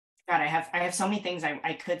God, I have so many things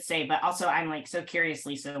I could say, but also I'm like so curious,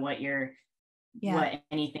 Lisa, what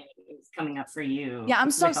anything is coming up for you. Yeah. I'm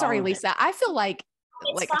so with all sorry, of this. Lisa. I feel like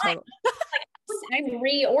It's a fine. total. I'm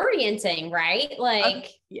reorienting, right?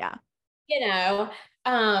 Like, yeah. you know,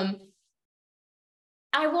 I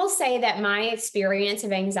will say that my experience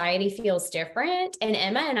of anxiety feels different. And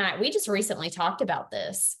Emma and we just recently talked about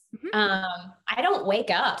this. I don't wake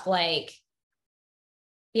up like,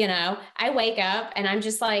 I wake up and I'm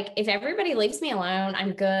just like, if everybody leaves me alone,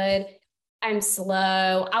 I'm good. I'm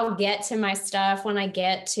slow. I'll get to my stuff when I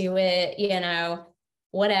get to it,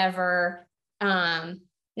 whatever.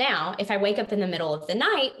 Now, if I wake up in the middle of the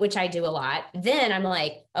night, which I do a lot, then I'm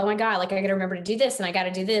like, oh my God, like I got to remember to do this and I got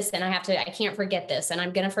to do this and I can't forget this and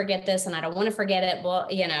I'm going to forget this and I don't want to forget it. Well,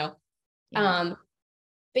 Yeah.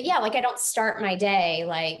 But yeah, like I don't start my day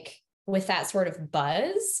like with that sort of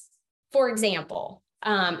buzz, for example.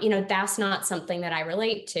 That's not something that I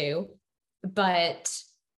relate to, but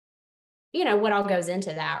what all goes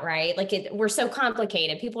into that, right? Like we're so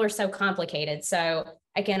complicated. People are so complicated. So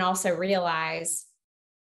I can also realize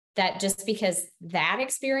that just because that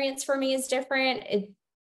experience for me is different,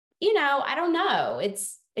 I don't know.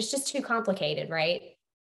 It's just too complicated, right?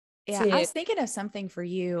 Yeah. I was thinking of something for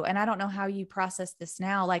you, and I don't know how you process this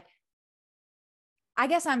now. Like, I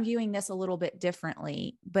guess I'm viewing this a little bit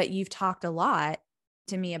differently, but you've talked a lot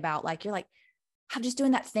to me about like, you're like, I'm just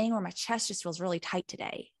doing that thing where my chest just feels really tight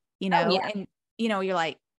today, Oh, yeah. and, you're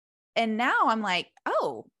like, and now I'm like,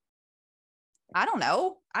 oh, I don't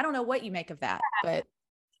know what you make of that, but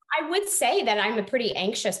I would say that I'm a pretty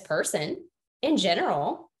anxious person in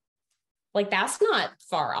general. Like that's not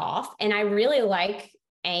far off. And I really like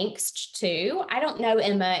angst too. I don't know,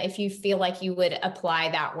 Emma, if you feel like you would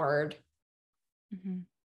apply that word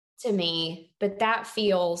to me, but that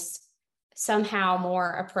feels somehow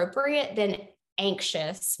more appropriate than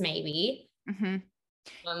anxious, maybe.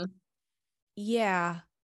 Yeah,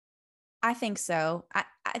 I think so.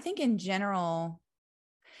 I think in general,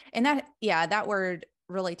 and that word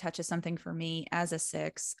really touches something for me as a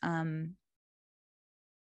 6.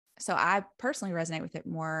 So I personally resonate with it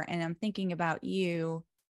more. And I'm thinking about you.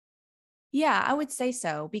 Yeah, I would say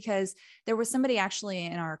so, because there was somebody actually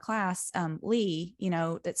in our class, Lee,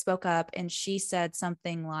 that spoke up, and she said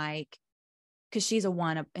something like, because she's a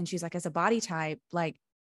 1, and she's like, as a body type, like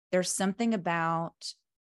there's something about,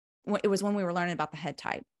 it was when we were learning about the head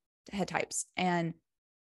types. And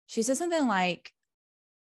she said something like,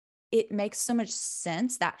 it makes so much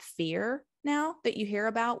sense, that fear now that you hear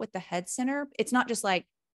about with the head center. It's not just like,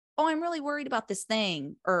 oh, I'm really worried about this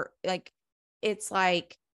thing, or like, it's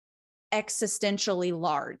like existentially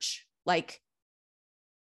large, like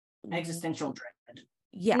existential dread.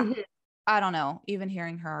 Yeah. I don't know. Even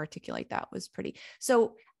hearing her articulate that was pretty.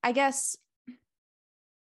 So I guess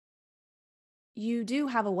you do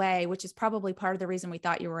have a way, which is probably part of the reason we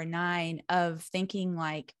thought you were a 9, of thinking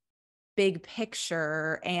like big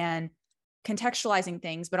picture and contextualizing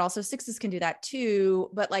things, but also 6s can do that too.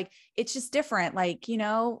 But like, it's just different. Like,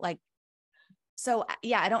 like, so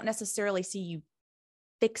yeah, I don't necessarily see you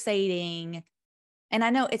fixating. And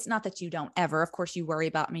I know it's not that you don't ever, of course you worry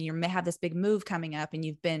about, you may have this big move coming up and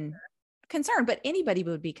you've been concerned, but anybody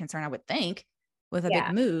would be concerned, I would think, with a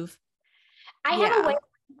big move. I have a way of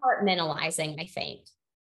compartmentalizing, I think.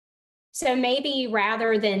 So maybe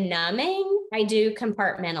rather than numbing, I do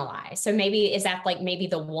compartmentalize. So maybe, is that like maybe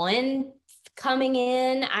the 1 coming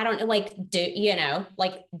in? I don't know, like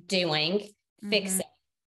doing, fixing.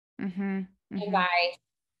 And by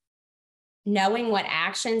knowing what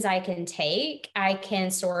actions I can take, I can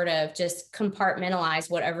sort of just compartmentalize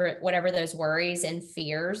whatever those worries and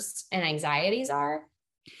fears and anxieties are.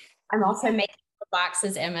 I'm also making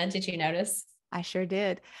boxes, Emma. Did you notice? I sure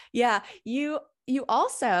did. Yeah. You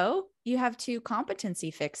have 2 competency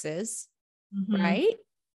fixes, right?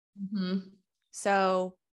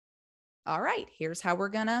 So, all right, here's how we're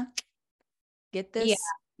gonna get this,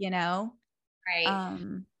 Right.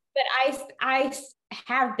 But I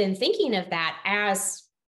have been thinking of that as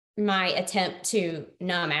my attempt to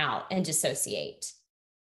numb out and dissociate.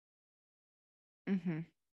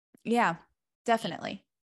 Yeah, definitely.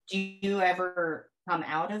 Do you ever come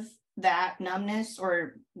out of that numbness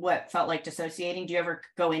or what felt like dissociating? Do you ever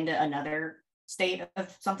go into another state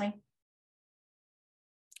of something?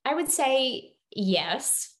 I would say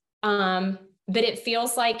yes. But it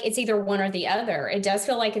feels like it's either one or the other. It does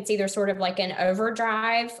feel like it's either sort of like an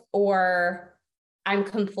overdrive or I'm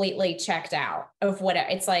completely checked out of what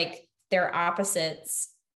it's like. They're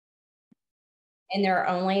opposites. And there are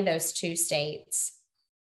only those 2 states.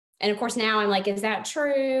 And of course, now I'm like, is that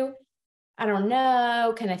true? I don't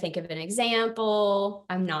know. Can I think of an example?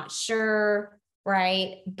 I'm not sure.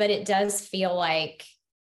 Right. But it does feel like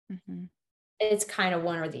it's kind of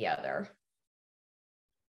one or the other.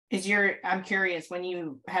 I'm curious, when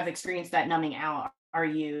you have experienced that numbing out, are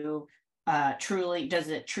you does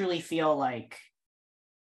it truly feel like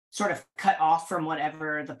sort of cut off from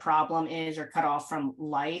whatever the problem is, or cut off from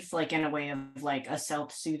life, like in a way of like a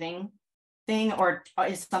self-soothing thing, or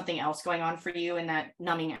is something else going on for you in that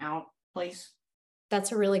numbing out place?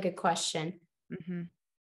 That's a really good question.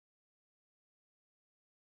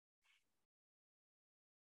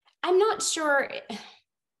 I'm not sure.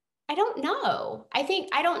 I don't know. I think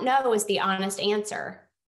I don't know is the honest answer.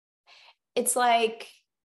 It's like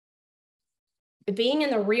being in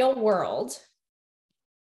the real world,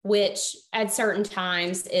 which at certain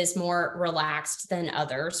times is more relaxed than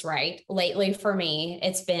others, right? Lately for me,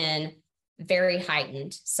 it's been very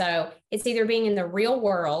heightened. So it's either being in the real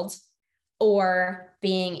world or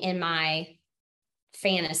being in my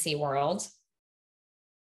fantasy world,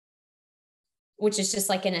 which is just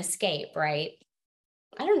like an escape, right?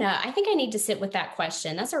 I don't know. I think I need to sit with that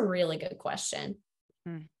question. That's a really good question.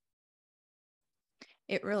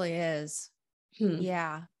 It really is.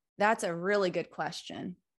 Yeah, that's a really good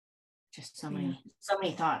question. Just so many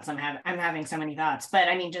thoughts. I'm having so many thoughts, but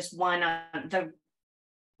I mean, just one,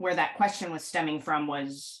 where that question was stemming from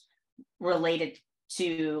was related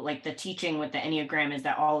to like the teaching with the Enneagram, is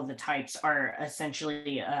that all of the types are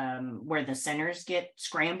essentially where the centers get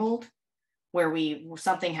scrambled, where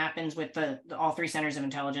something happens with the all three centers of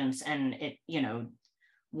intelligence, and it,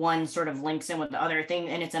 one sort of links in with the other thing,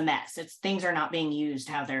 and it's a mess. Things are not being used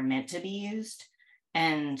how they're meant to be used.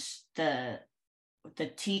 And the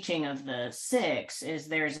teaching of the 6 is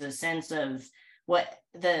there's a sense of what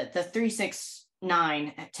the 3, 6,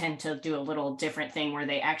 9 tend to do a little different thing, where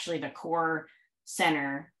they actually, the core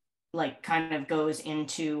center like kind of goes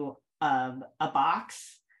into a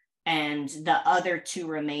box, and the other 2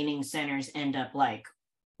 remaining centers end up like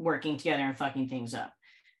working together and fucking things up.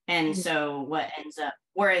 And so what ends up,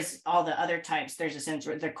 whereas all the other types, there's a sense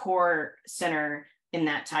where the core center in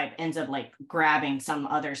that type ends up like grabbing some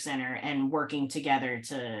other center and working together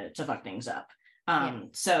to fuck things up.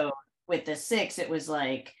 So with the 6, it was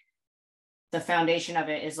like the foundation of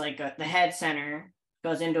it is like the head center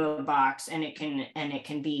goes into a box, and it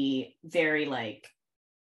can be very like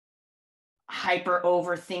hyper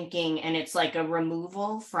overthinking, and it's like a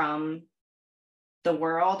removal from the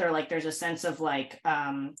world, or like there's a sense of like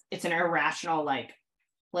it's an irrational like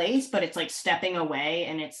place, but it's like stepping away,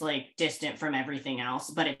 and it's like distant from everything else,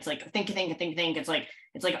 but it's like think.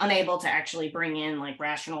 It's like unable to actually bring in like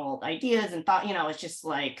rational ideas and thought, it's just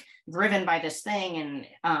like driven by this thing.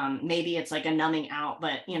 And maybe it's like a numbing out,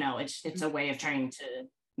 but it's a way of trying to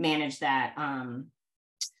manage that. And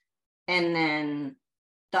then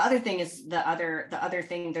the other thing is the other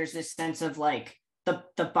thing, there's this sense of like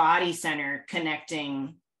the body center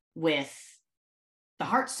connecting with the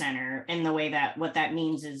heart center, in the way that what that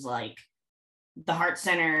means is like the heart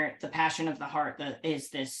center, the passion of the heart is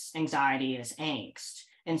this anxiety, this angst.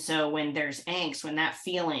 And so when there's angst, when that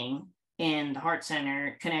feeling in the heart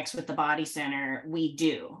center connects with the body center, we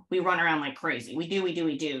run around like crazy. We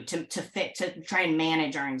do to try and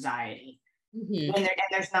manage our anxiety. And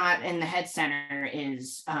there's not, in the head center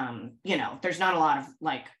is there's not a lot of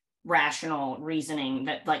like rational reasoning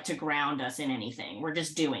that like to ground us in anything. We're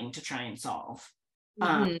just doing to try and solve.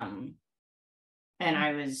 And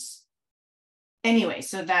I was, anyway,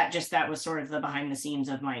 so that was sort of the behind the scenes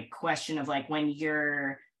of my question of like, when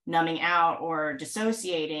you're numbing out or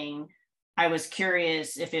dissociating, I was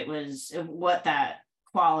curious if it was what that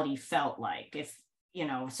quality felt like, if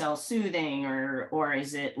self-soothing, or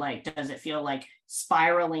is it like, does it feel like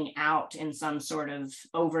spiraling out in some sort of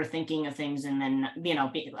overthinking of things, and then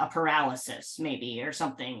a paralysis maybe, or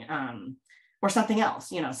something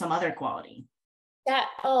else, some other quality.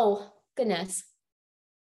 Oh goodness.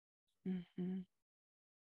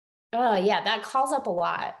 Oh yeah, that calls up a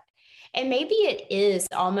lot. And maybe it is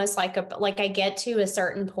almost like I get to a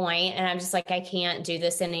certain point and I'm just like, I can't do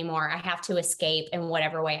this anymore. I have to escape in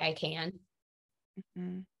whatever way I can.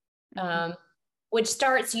 Which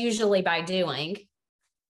starts usually by doing.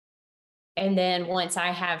 And then once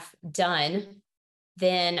I have done,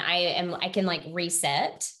 then I can like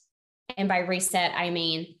reset. And by reset, I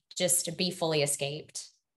mean just to be fully escaped.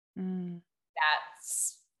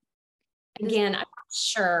 That's, again, I'm not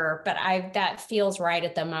sure, but that feels right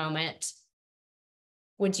at the moment.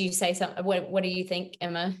 Would you say something? What do you think,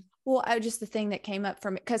 Emma? Well, the thing that came up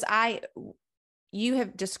from it, because you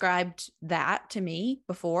have described that to me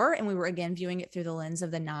before, and we were again viewing it through the lens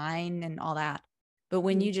of the 9 and all that. But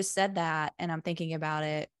when you just said that, and I'm thinking about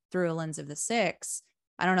it through a lens of the 6,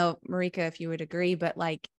 I don't know, Marika, if you would agree, but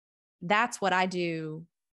like, that's what I do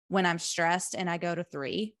when I'm stressed and I go to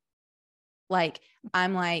 3. Like,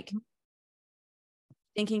 I'm like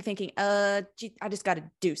thinking, gee, I just got to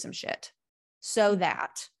do some shit so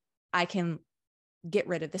that I can get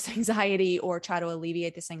rid of this anxiety or try to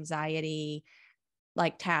alleviate this anxiety,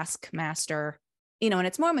 like taskmaster, and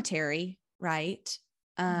it's momentary, right?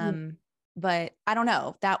 But I don't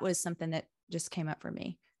know. That was something that just came up for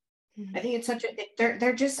me. I think it's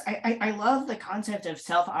they're just, I love the concept of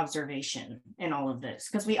self-observation in all of this,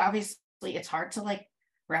 because we obviously, it's hard to like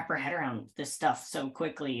wrap our head around this stuff so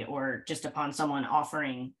quickly, or just upon someone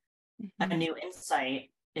offering a new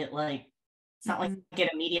insight, it's not like it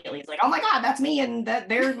immediately, it's like, oh my God, that's me. And that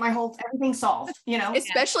there's my whole, everything's solved,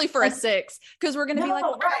 especially for a 6, because we're going to be like,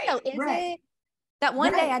 well, right, I don't know, is it? That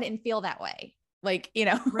one day I didn't feel that way. Like,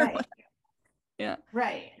 Right. Yeah.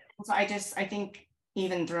 Right. So I think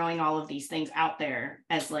even throwing all of these things out there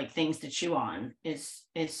as like things to chew on is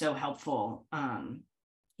so helpful. And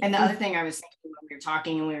the other thing I was thinking when we were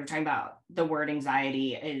talking and we were talking about the word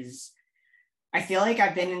anxiety is, I feel like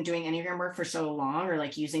I've been doing Enneagram work for so long, or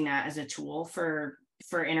like using that as a tool for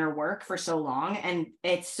inner work for so long. And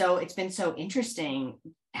it's been so interesting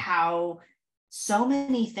how so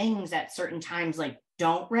many things at certain times like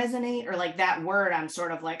don't resonate, or like that word, I'm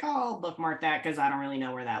sort of like, oh, I'll bookmark that because I don't really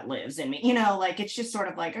know where that lives in me, like it's just sort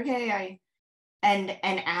of like, okay, and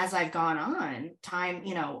as I've gone on time,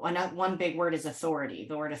 one big word is authority,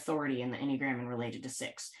 the word authority in the Enneagram and related to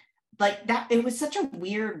 6, like that, it was such a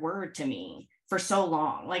weird word to me for so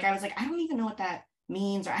long. Like I was like, I don't even know what that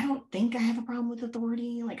means, or I don't think I have a problem with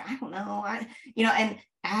authority. Like, I don't know. And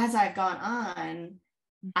as I've gone on,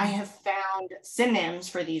 I have found synonyms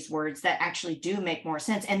for these words that actually do make more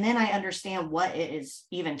sense. And then I understand what it is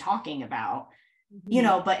even talking about,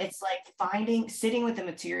 but it's like sitting with the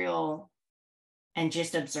material and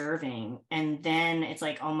just observing. And then it's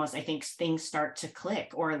like, almost, I think things start to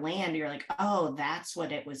click or land. You're like, oh, that's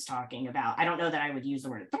what it was talking about. I don't know that I would use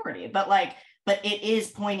the word authority, but it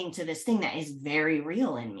is pointing to this thing that is very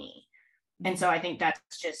real in me. And so I think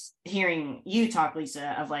that's just hearing you talk,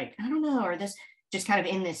 Lisa, of like, I don't know, or this, just kind of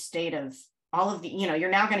in this state of all of the, you're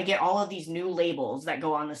now going to get all of these new labels that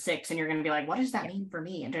go on the 6, and you're going to be like, what does that mean for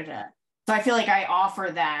me? And so I feel like I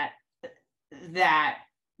offer that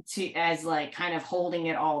to, as like kind of holding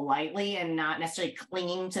it all lightly and not necessarily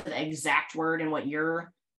clinging to the exact word and what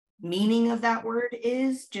your meaning of that word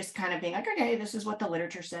is, just kind of being like, okay, this is what the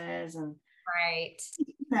literature says. And right.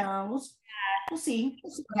 We'll see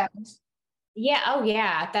what happens. Yeah. Oh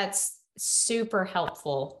yeah. That's super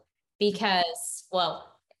helpful because,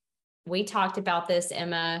 well, we talked about this,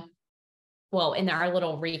 Emma, in our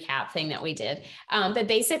little recap thing that we did. But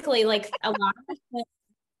basically like a lot of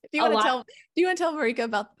do you want to tell Marika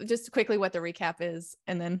about just quickly what the recap is?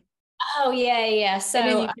 And then. Oh yeah.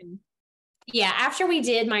 So yeah, after we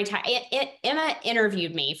did my Emma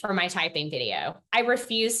interviewed me for my typing video. I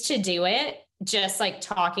refused to do it, just like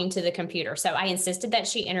talking to the computer. So I insisted that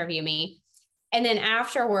she interview me. And then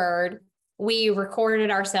afterward, we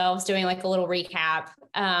recorded ourselves doing like a little recap,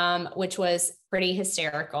 which was pretty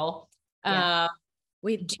hysterical. Yeah.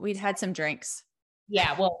 We'd had some drinks.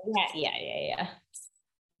 Yeah. Well, yeah.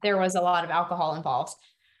 There was a lot of alcohol involved.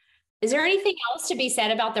 Is there anything else to be said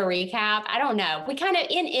about the recap? I don't know.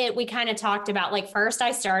 We kind of talked about, like, first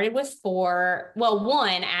I started with 4. Well,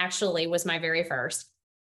 1 actually was my very first.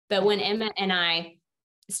 But when Emma and I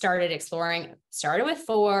started exploring, started with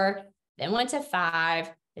 4, then went to 5,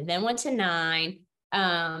 and then went to 9.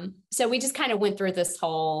 So we just kind of went through this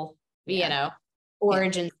whole,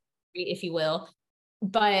 origin, if you will.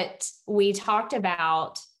 But we talked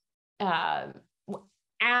about,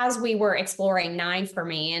 as we were exploring 9 for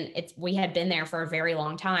me, and we had been there for a very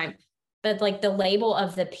long time, but like the label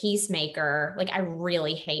of the peacemaker, like I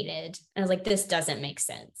really hated. I was like, this doesn't make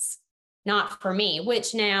sense. Not for me,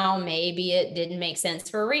 which now maybe it didn't make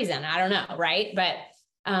sense for a reason. I don't know. Right. But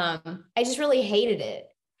I just really hated it.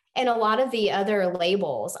 And a lot of the other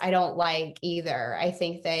labels I don't like either. I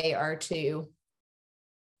think they are too,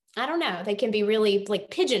 I don't know, they can be really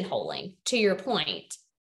like pigeonholing, to your point.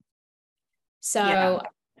 So I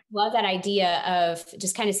love that idea of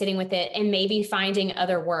just kind of sitting with it and maybe finding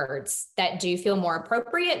other words that do feel more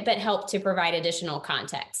appropriate, but help to provide additional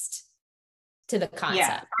context to the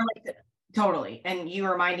concept. Yeah, totally. And you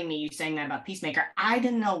reminding me, you saying that about peacemaker, I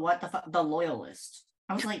didn't know what the loyalist.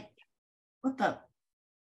 I was like, what the,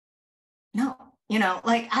 no,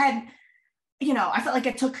 like I felt like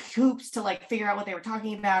it took hoops to like figure out what they were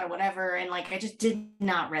talking about or whatever. And like, I just did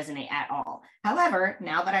not resonate at all. However,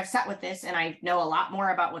 now that I've sat with this and I know a lot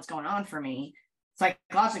more about what's going on for me,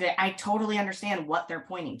 psychologically, I totally understand what they're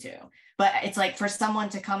pointing to. But it's like for someone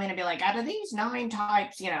to come in and be like, out of these 9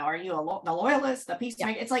 types, are you the loyalist, the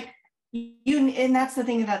peacemaker? It's like and that's the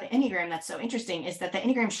thing about the Enneagram that's so interesting, is that the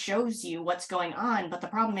Enneagram shows you what's going on. But the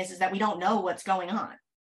problem is that we don't know what's going on.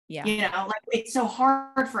 Yeah. Like it's so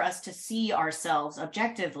hard for us to see ourselves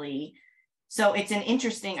objectively. So I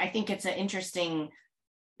think it's an interesting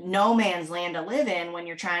no man's land to live in when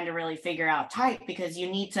you're trying to really figure out type, because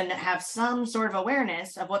you need to have some sort of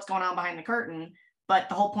awareness of what's going on behind the curtain. But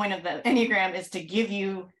the whole point of the Enneagram is to give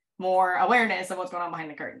you more awareness of what's going on behind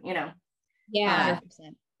the curtain, Yeah.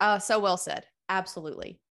 100%. So well said.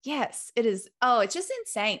 Absolutely. Yes, it is. Oh, it's just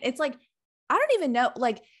insane. It's like, I don't even know,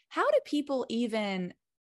 like, how do people even,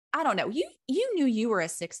 I don't know. You knew you were a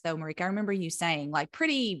 6 though, Marika. I remember you saying like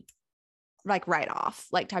pretty like right off,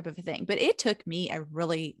 like type of a thing, but it took me a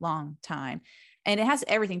really long time, and it has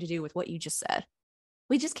everything to do with what you just said.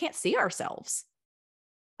 We just can't see ourselves.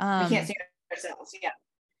 We can't see ourselves. Yeah.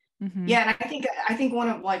 Mm-hmm. Yeah. And I think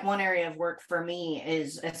one area of work for me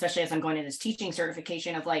is, especially as I'm going to this teaching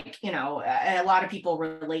certification, of like, a lot of people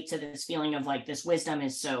relate to this feeling of like, this wisdom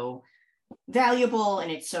is so valuable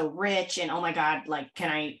and it's so rich, and oh my God, like,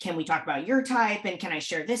 can we talk about your type, and can I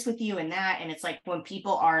share this with you and that? And it's like, when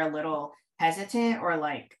people are a little hesitant or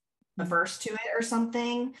like averse to it or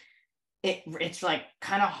something, it's like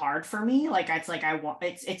kind of hard for me. Like, it's like,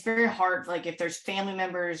 it's very hard. Like if there's family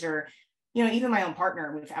members or, even my own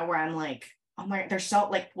partner, where I'm like, oh my, they're so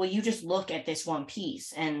like, will you just look at this one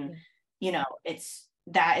piece? And,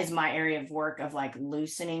 that is my area of work, of like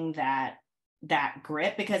loosening that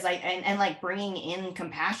grip, because and like bringing in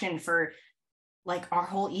compassion for, like, our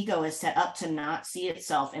whole ego is set up to not see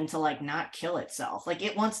itself and to like not kill itself. Like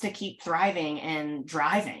it wants to keep thriving and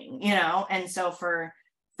driving, and so for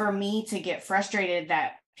me to get frustrated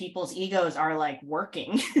that people's egos are like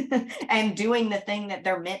working and doing the thing that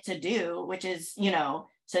they're meant to do, which is,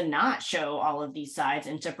 to not show all of these sides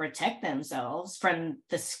and to protect themselves from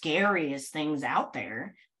the scariest things out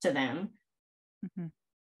there to them. Mm-hmm.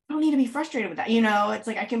 I don't need to be frustrated with that. It's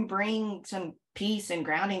like, I can bring some peace and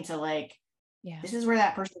grounding to like, this is where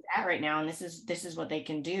that person's at right now. And this is what they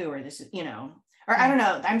can do, or this is, or I don't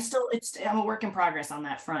know. I'm a work in progress on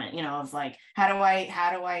that front, of like, how do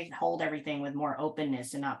I hold everything with more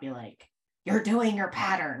openness and not be like, you're doing your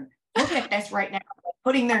pattern. Look at this right now,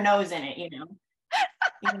 putting their nose in it,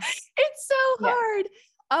 It's so hard.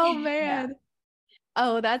 Oh man. Yeah.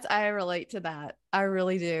 Oh, I relate to that. I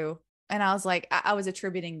really do. And I was like, I was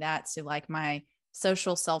attributing that to like my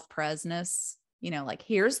social self-presness, like,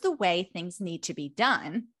 here's the way things need to be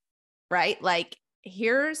done, right? Like,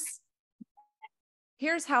 here's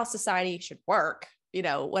how society should work,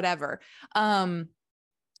 whatever.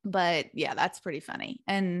 But yeah, that's pretty funny.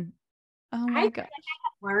 And oh my gosh, I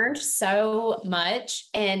have learned so much,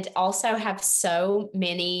 and also have so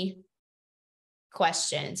many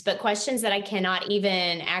questions that I cannot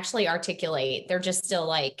even actually articulate. They're just still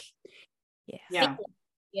like, not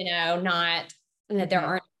that there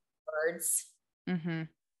aren't words. Mm-hmm.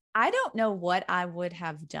 I don't know what I would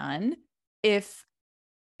have done if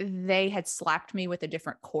they had slapped me with a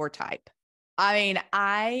different core type. I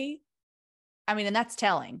mean, and that's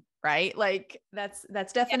telling, right? Like that's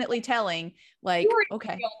definitely telling. Like,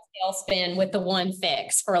 okay, tailspin with the one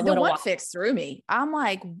fix for a little while. Fix through me. I'm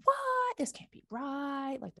like, what? This can't be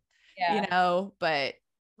right. Like, but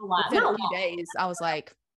within a few days, I was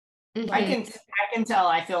like, I can tell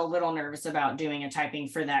I feel a little nervous about doing a typing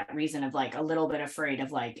for that reason, of like a little bit afraid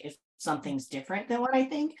of like, if something's different than what I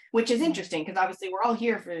think, which is interesting, because obviously we're all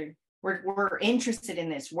here we're interested in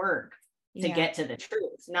this work to get to the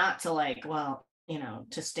truth, not to like, well,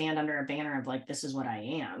 to stand under a banner of like, this is what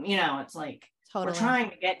I am, it's like, we're trying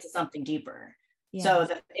to get to something deeper. So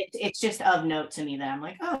it's just of note to me that I'm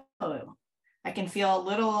like, oh, I can feel a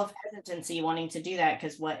little of hesitancy wanting to do that,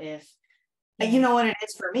 because what if, you know what it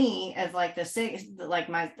is for me, as like the 6, like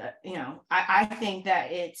I think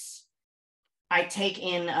that I take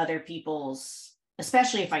in other people's,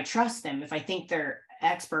 especially if I trust them, if I think they're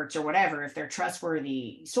experts or whatever, if they're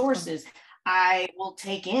trustworthy sources, I will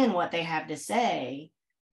take in what they have to say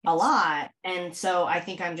a lot. And so I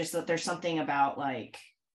think there's something about like,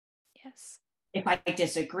 if I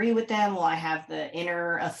disagree with them, will I have the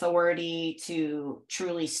inner authority to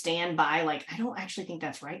truly stand by, like, I don't actually think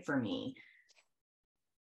that's right for me.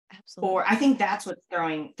 Absolutely. Or I think that's what's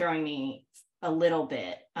throwing me a little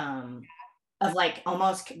bit of like,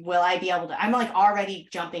 almost, will I be able to, I'm like already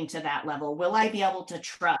jumping to that level. Will I be able to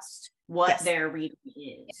trust what their reading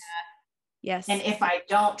is. Yes. And if I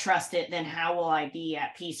don't trust it, then how will I be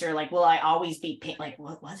at peace? Or like, will I always be like,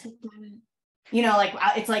 what was it? You know, like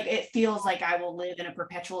it's like, it feels like I will live in a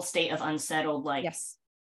perpetual state of unsettled, like, yes.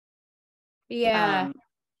 Yeah.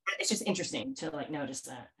 It's just interesting to like notice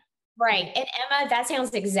that. Right. And Emma, that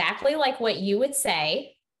sounds exactly like what you would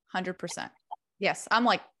say. 100%. Yes. I'm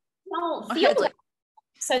like, don't feel like,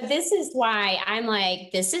 so this is why I'm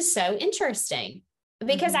like, this is so interesting,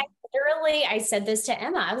 because I said this to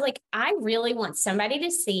Emma. I was like, I really want somebody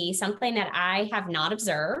to see something that I have not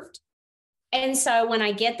observed. And so when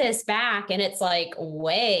I get this back and it's like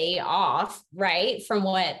way off, right, from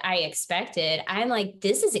what I expected, I'm like,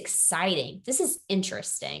 this is exciting. This is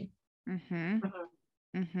interesting. And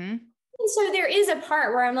so there is a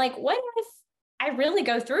part where I'm like, what if I really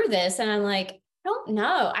go through this? And I'm like, I don't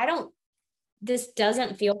know. This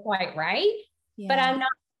doesn't feel quite right. Yeah. But I'm not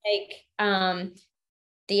like,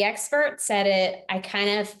 the expert said it. I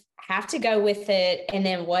kind of have to go with it. And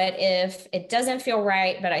then what if it doesn't feel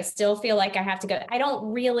right, but I still feel like I have to go? I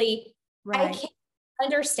don't really, I can't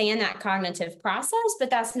understand that cognitive process, but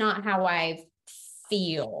that's not how I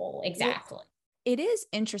feel exactly. It is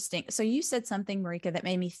interesting. So you said something, Marika, that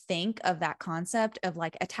made me think of that concept of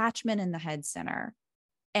like attachment in the head center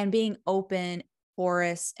and being open,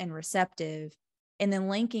 porous, and receptive, and then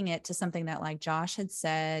linking it to something that like Josh had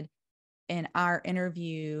said in our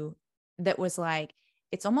interview that was like,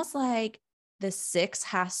 it's almost like the 6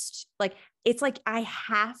 has to, like, it's like, I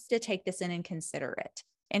have to take this in and consider it.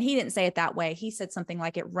 And he didn't say it that way. He said something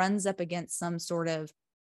like it runs up against some sort of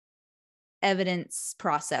evidence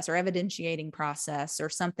process or evidentiating process or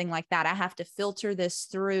something like that. I have to filter this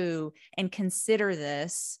through and consider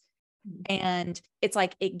this. And it's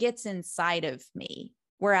like, it gets inside of me.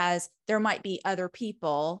 Whereas there might be other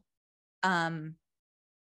people, 5s,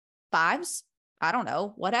 I don't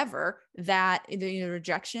know, whatever, that the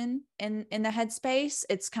rejection in the headspace,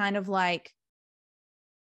 it's kind of like,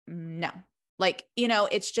 no, like, you know,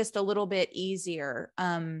 it's just a little bit easier,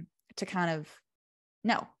 to kind of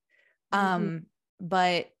no.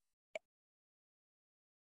 But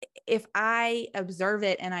if I observe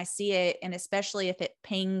it and I see it, and especially if it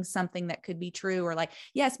pings something that could be true, or like,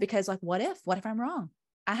 yes, because like, what if I'm wrong?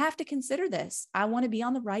 I have to consider this. I want to be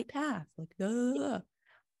on the right path. Like,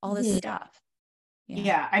 all this stuff.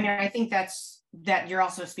 Yeah. I mean, I think that you're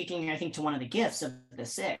also speaking, I think, to one of the gifts of the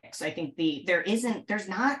 6. I think there's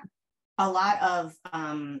not a lot of,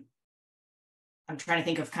 I'm trying to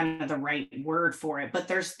think of kind of the right word for it, but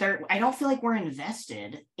I don't feel like we're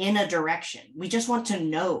invested in a direction. We just want to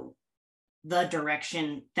know the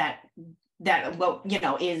direction that well, you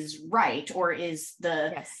know, is right, or is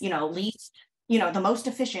the, you know, least, you know, the most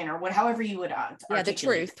efficient, or however you would the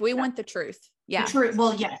truth. We want the truth. Yeah. The truth.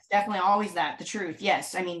 Well, yes, definitely always the truth.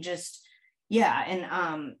 Yes. I mean, just, yeah.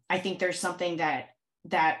 And I think there's something that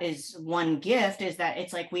is one gift, is that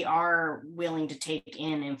it's like we are willing to take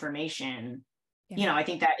in information. You know, I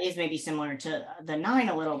think that is maybe similar to the 9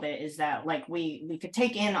 a little bit, is that like we could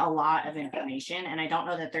take in a lot of information, and I don't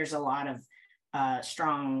know that there's a lot of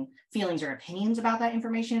strong feelings or opinions about that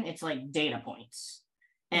information. It's like data points,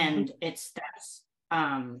 and that's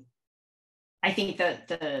I think that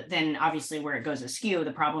then obviously where it goes askew,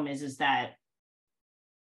 the problem is that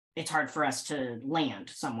it's hard for us to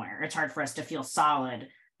land somewhere. It's hard for us to feel solid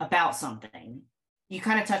about something. You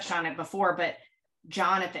kind of touched on it before, but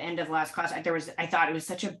John, at the end of last class, I thought it was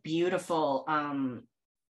such a beautiful,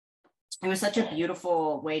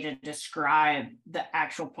 way to describe the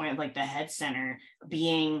actual point of like the head center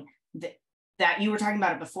being that you were talking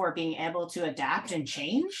about it before, being able to adapt and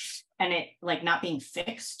change, and it like not being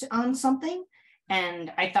fixed on something.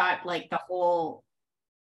 And I thought like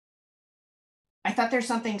there's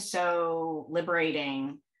something so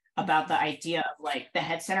liberating about the idea of like the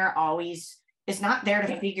head center always is not there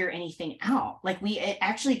to figure anything out. Like it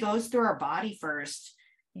actually goes through our body first,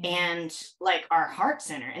 and like our heart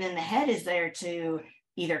center, and then the head is there to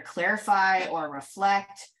either clarify or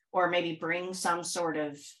reflect, or maybe bring some sort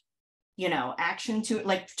of, you know, action to it,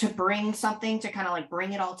 like to bring something to kind of like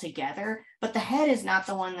bring it all together. But the head is not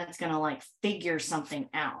the one that's going to like figure something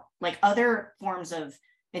out. Like other forms of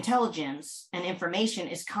intelligence and information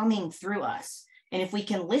is coming through us. And if we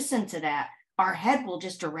can listen to that, our head will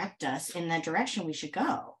just direct us in the direction we should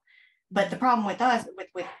go. But the problem with us,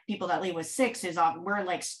 with people that lead with 6, is we're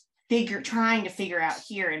like trying to figure out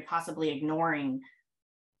here, and possibly ignoring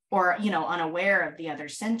or, you know, unaware of the other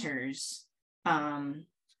centers. And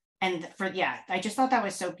I just thought that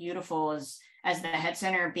was so beautiful as the head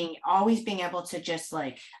center always being able to just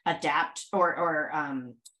like adapt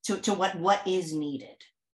or to what is needed.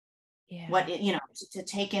 what it, to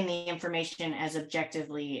take in the information as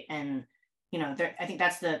objectively. And, I think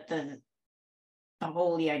that's the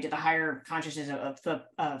whole idea, the higher consciousness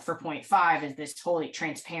for point 5 is this whole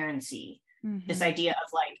transparency, this idea of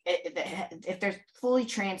like, if they're fully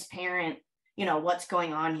transparent, what's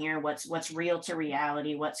going on here, what's real to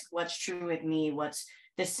reality, what's true with me, what's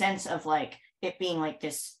this sense of like it being like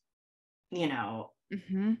this, I'm on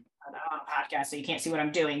a podcast, so you can't see what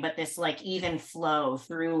I'm doing, but this like even flow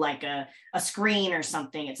through like a screen or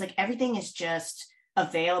something. It's like everything is just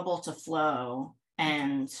available to flow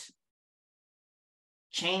and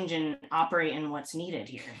change and operate in what's needed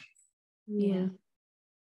here. Yeah. I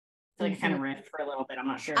feel like I kind of riffed for a little bit. I'm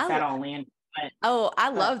not sure if that all landed. I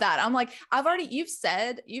love that. I'm like,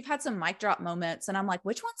 you've had some mic drop moments, and I'm like,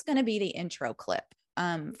 which one's going to be the intro clip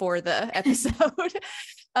for the episode?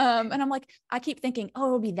 And I'm like, I keep thinking, oh,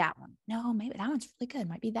 it'll be that one. No, maybe that one's really good.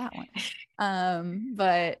 Might be that one.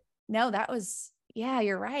 But no, that was, yeah,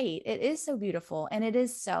 you're right. It is so beautiful. And it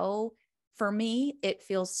is so, for me, it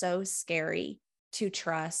feels so scary to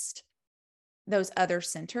trust those other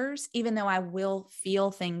centers, even though I will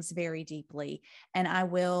feel things very deeply and I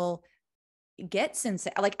will get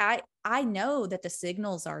like I know that the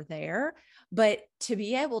signals are there, but to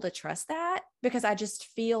be able to trust that, because I just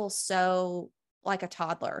feel so like a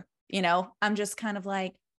toddler, I'm just kind of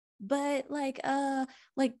like, but like I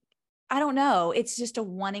don't know. It's just a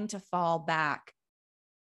wanting to fall back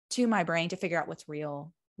to my brain to figure out what's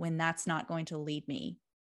real when that's not going to lead me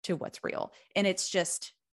to what's real. And it's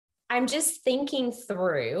just, I'm just thinking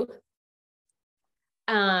through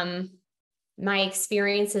my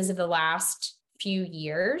experiences of the last few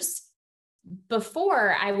years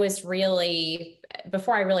before I really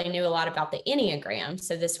knew a lot about the Enneagram.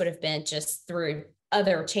 So this would have been just through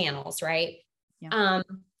other channels, right? Yeah.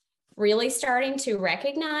 Really starting to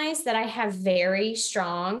recognize that I have very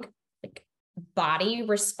strong like body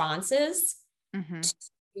responses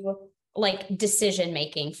to like decision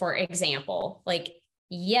making, for example, like,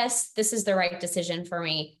 yes, this is the right decision for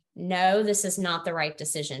me. No, this is not the right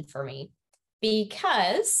decision for me.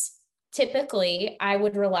 Because typically I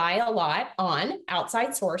would rely a lot on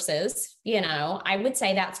outside sources. I would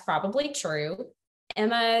say that's probably true.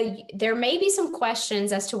 Emma, there may be some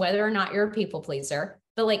questions as to whether or not you're a people pleaser,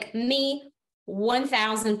 but like me,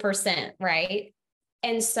 1000%, right?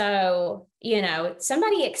 And so,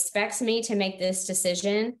 somebody expects me to make this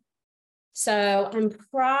decision. So I'm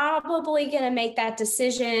probably going to make that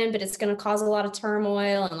decision, but it's going to cause a lot of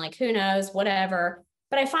turmoil and like, who knows, whatever.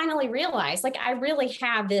 But I finally realized like, I really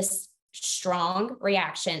have this strong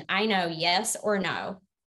reaction. I know yes or no.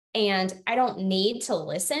 And I don't need to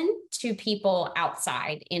listen to people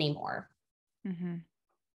outside anymore.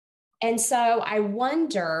 And so I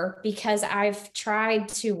wonder, because I've tried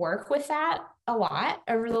to work with that a lot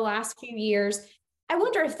over the last few years, I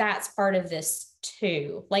wonder if that's part of this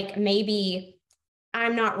too. Like maybe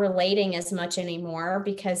I'm not relating as much anymore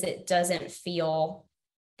because it doesn't feel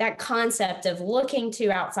that concept of looking to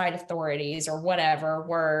outside authorities or whatever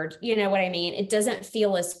word, you know what I mean? It doesn't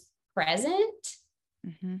feel as present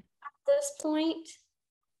at this point.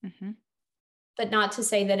 But not to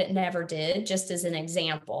say that it never did, just as an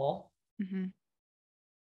example.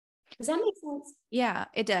 Does that make sense? Yeah,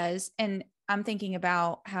 it does. And I'm thinking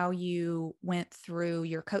about how you went through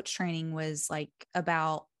your coach training was like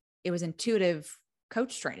about, it was intuitive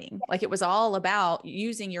coach training. Like it was all about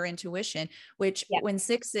using your intuition, which when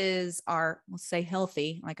 6s are, let's say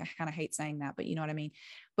healthy, like I kind of hate saying that, but you know what I mean?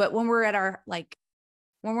 But when we're at our, like,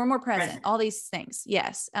 when we're more present, all these things.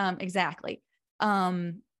 Yes, exactly.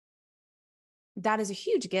 That is a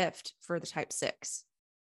huge gift for the type 6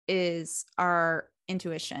 is our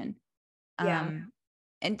intuition.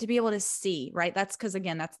 And to be able to see, right? That's because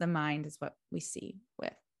again, that's the mind is what we see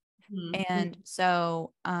with. And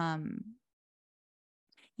so,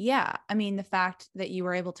 yeah, I mean, the fact that you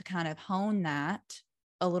were able to kind of hone that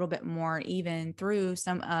a little bit more, even through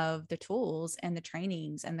some of the tools and the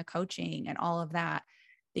trainings and the coaching and all of that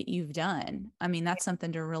you've done. I mean, that's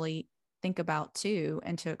something to really think about too,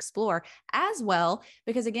 and to explore as well,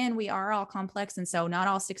 because again, we are all complex. And so not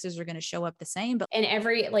all 6s are going to show up the same, but and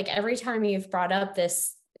every time you've brought up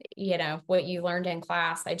this, what you learned in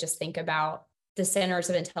class, I just think about the centers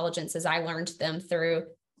of intelligence as I learned them through,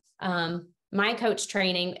 my coach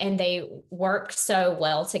training, and they work so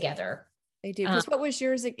well together. They do. Because what was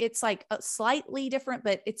yours? It's like a slightly different,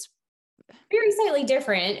 but it's very slightly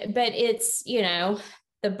different, but it's,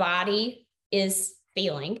 the body is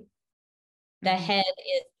feeling. The head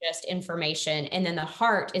is just information. And then the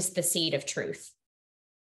heart is the seed of truth,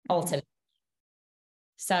 ultimately.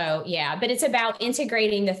 So yeah, but it's about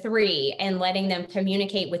integrating the three and letting them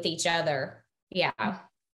communicate with each other. Yeah.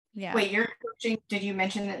 Yeah. Wait, your coaching, did you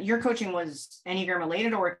mention that your coaching was Enneagram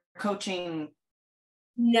related or coaching?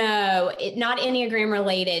 No, not Enneagram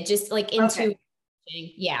related, just like into,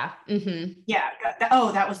 yeah. Yeah.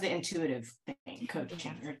 That was the intuitive thing,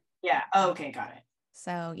 coaching. Yeah. Okay. Got it.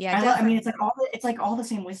 So yeah, I mean, it's like all the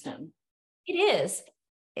same wisdom. It is.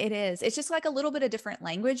 It is. It's just like a little bit of different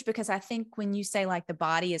language, because I think when you say like the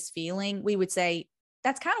body is feeling, we would say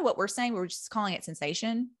that's kind of what we're saying. We're just calling it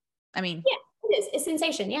sensation. I mean, yeah, it is. It's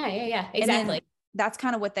sensation. Yeah. Exactly. That's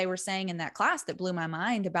kind of what they were saying in that class that blew my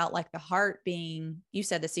mind about like the heart being, you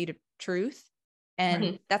said, the seat of truth.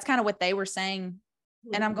 And that's kind of what they were saying.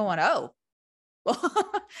 And I'm going, oh,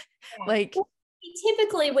 like we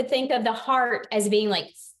typically would think of the heart as being like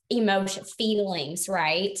emotion, feelings,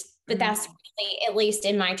 right? But that's really, at least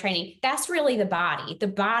in my training, that's really the body. The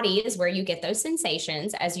body is where you get those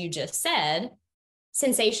sensations, as you just said.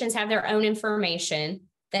 Sensations have their own information.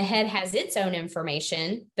 The head has its own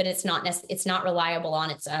information, but it's not reliable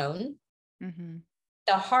on its own.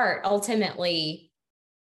 The heart ultimately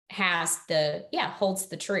holds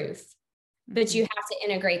the truth. But you have to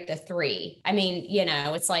integrate the three. I mean,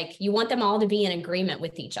 it's like you want them all to be in agreement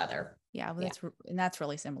with each other. Yeah, well, that's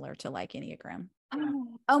really similar to like Enneagram.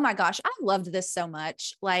 Oh my gosh, I loved this so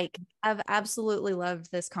much. Like, I've absolutely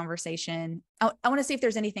loved this conversation. I want to see if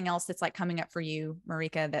there's anything else that's like coming up for you,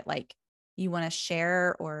 Marika, that like you want to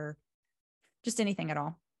share, or just anything at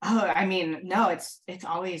all. Oh, I mean, no, it's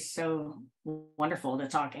always so wonderful to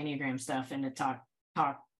talk Enneagram stuff and to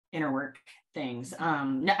talk inner work things.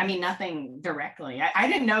 No, I mean, nothing directly. I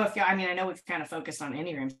didn't know if y'all, I mean, I know we've kind of focused on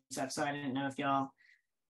Enneagram stuff, so I didn't know if y'all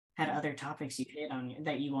had other topics you hit on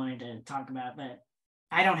that you wanted to talk about, but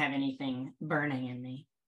I don't have anything burning in me.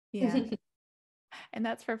 Yeah. And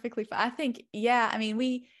that's perfectly fine. I think, I mean,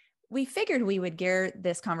 we figured we would gear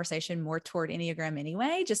this conversation more toward Enneagram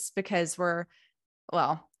anyway, just because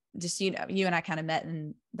just, you and I kind of met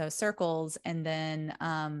in those circles. And then,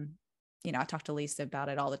 I talk to Lisa about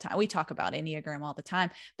it all the time. We talk about Enneagram all the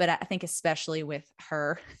time, but I think especially with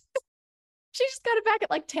her, she just got it back at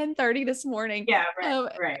like 10:30 this morning. Yeah.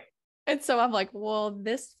 Right. And so I'm like, well,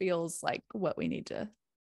 this feels like what we need to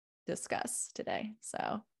discuss today.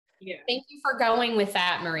 So yeah. Thank you for going with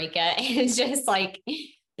that, Marika. It's just like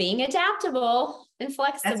being adaptable and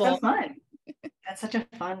flexible. That's so fun. That's such a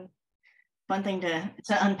fun thing to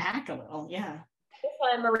unpack a little. Yeah.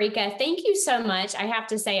 Fun, Marika. Thank you so much. I have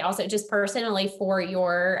to say also just personally for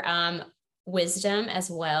your wisdom as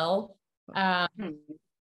well.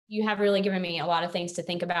 You have really given me a lot of things to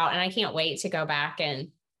think about, and I can't wait to go back and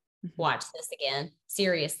watch this again.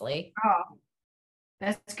 Seriously. Oh,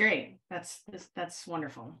 that's great. That's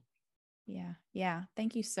wonderful. Yeah.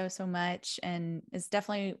 Thank you so much. And it's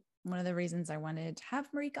definitely one of the reasons I wanted to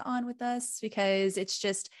have Marika on with us, because it's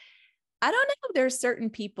just, I don't know, there's certain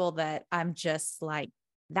people that I'm just like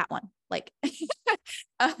that one, like,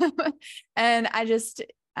 and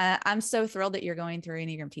I'm so thrilled that you're going through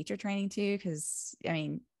Enneagram teacher training too. Cause I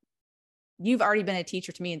mean, you've already been a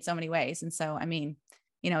teacher to me in so many ways. And so, I mean,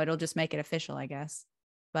 it'll just make it official, I guess.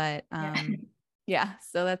 But,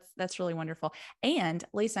 so that's really wonderful. And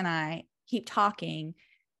Lisa and I keep talking,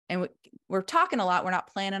 and we're talking a lot. We're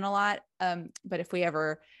not planning a lot. But if we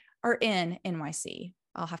ever are in NYC,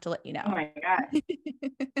 I'll have to let you know. Oh my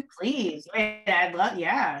God. Please. Wait, I'd love,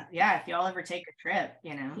 yeah. If y'all ever take a trip,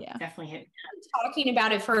 definitely hit me up. I'm talking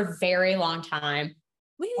about it for a very long time.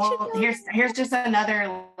 Here's just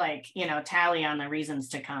another tally on the reasons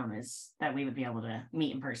to come is that we would be able to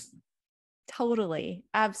meet in person. Totally.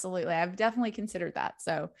 Absolutely. I've definitely considered that.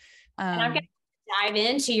 So and I'm going to dive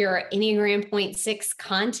into your Enneagram 0.6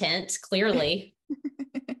 content, clearly.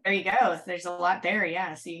 There you go. There's a lot there.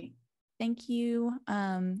 Yeah. See. Thank you.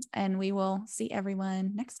 And we will see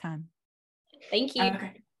everyone next time. Thank you.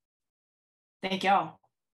 Okay. Thank y'all.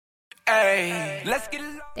 Hey,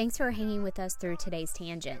 thanks for hanging with us through today's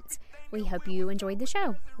tangents. We hope you enjoyed the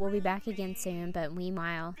show. We'll be back again soon, but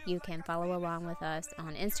meanwhile, you can follow along with us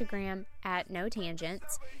on Instagram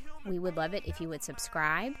 @NoTangents. We would love it if you would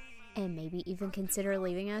subscribe and maybe even consider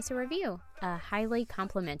leaving us a review, a highly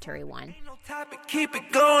complimentary one. Keep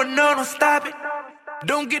it going, no, don't stop it.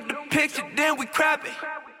 Don't get the picture, then we crap it.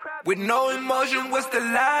 With no emotion, what's the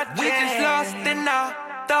logic? We just lost in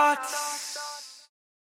our thoughts.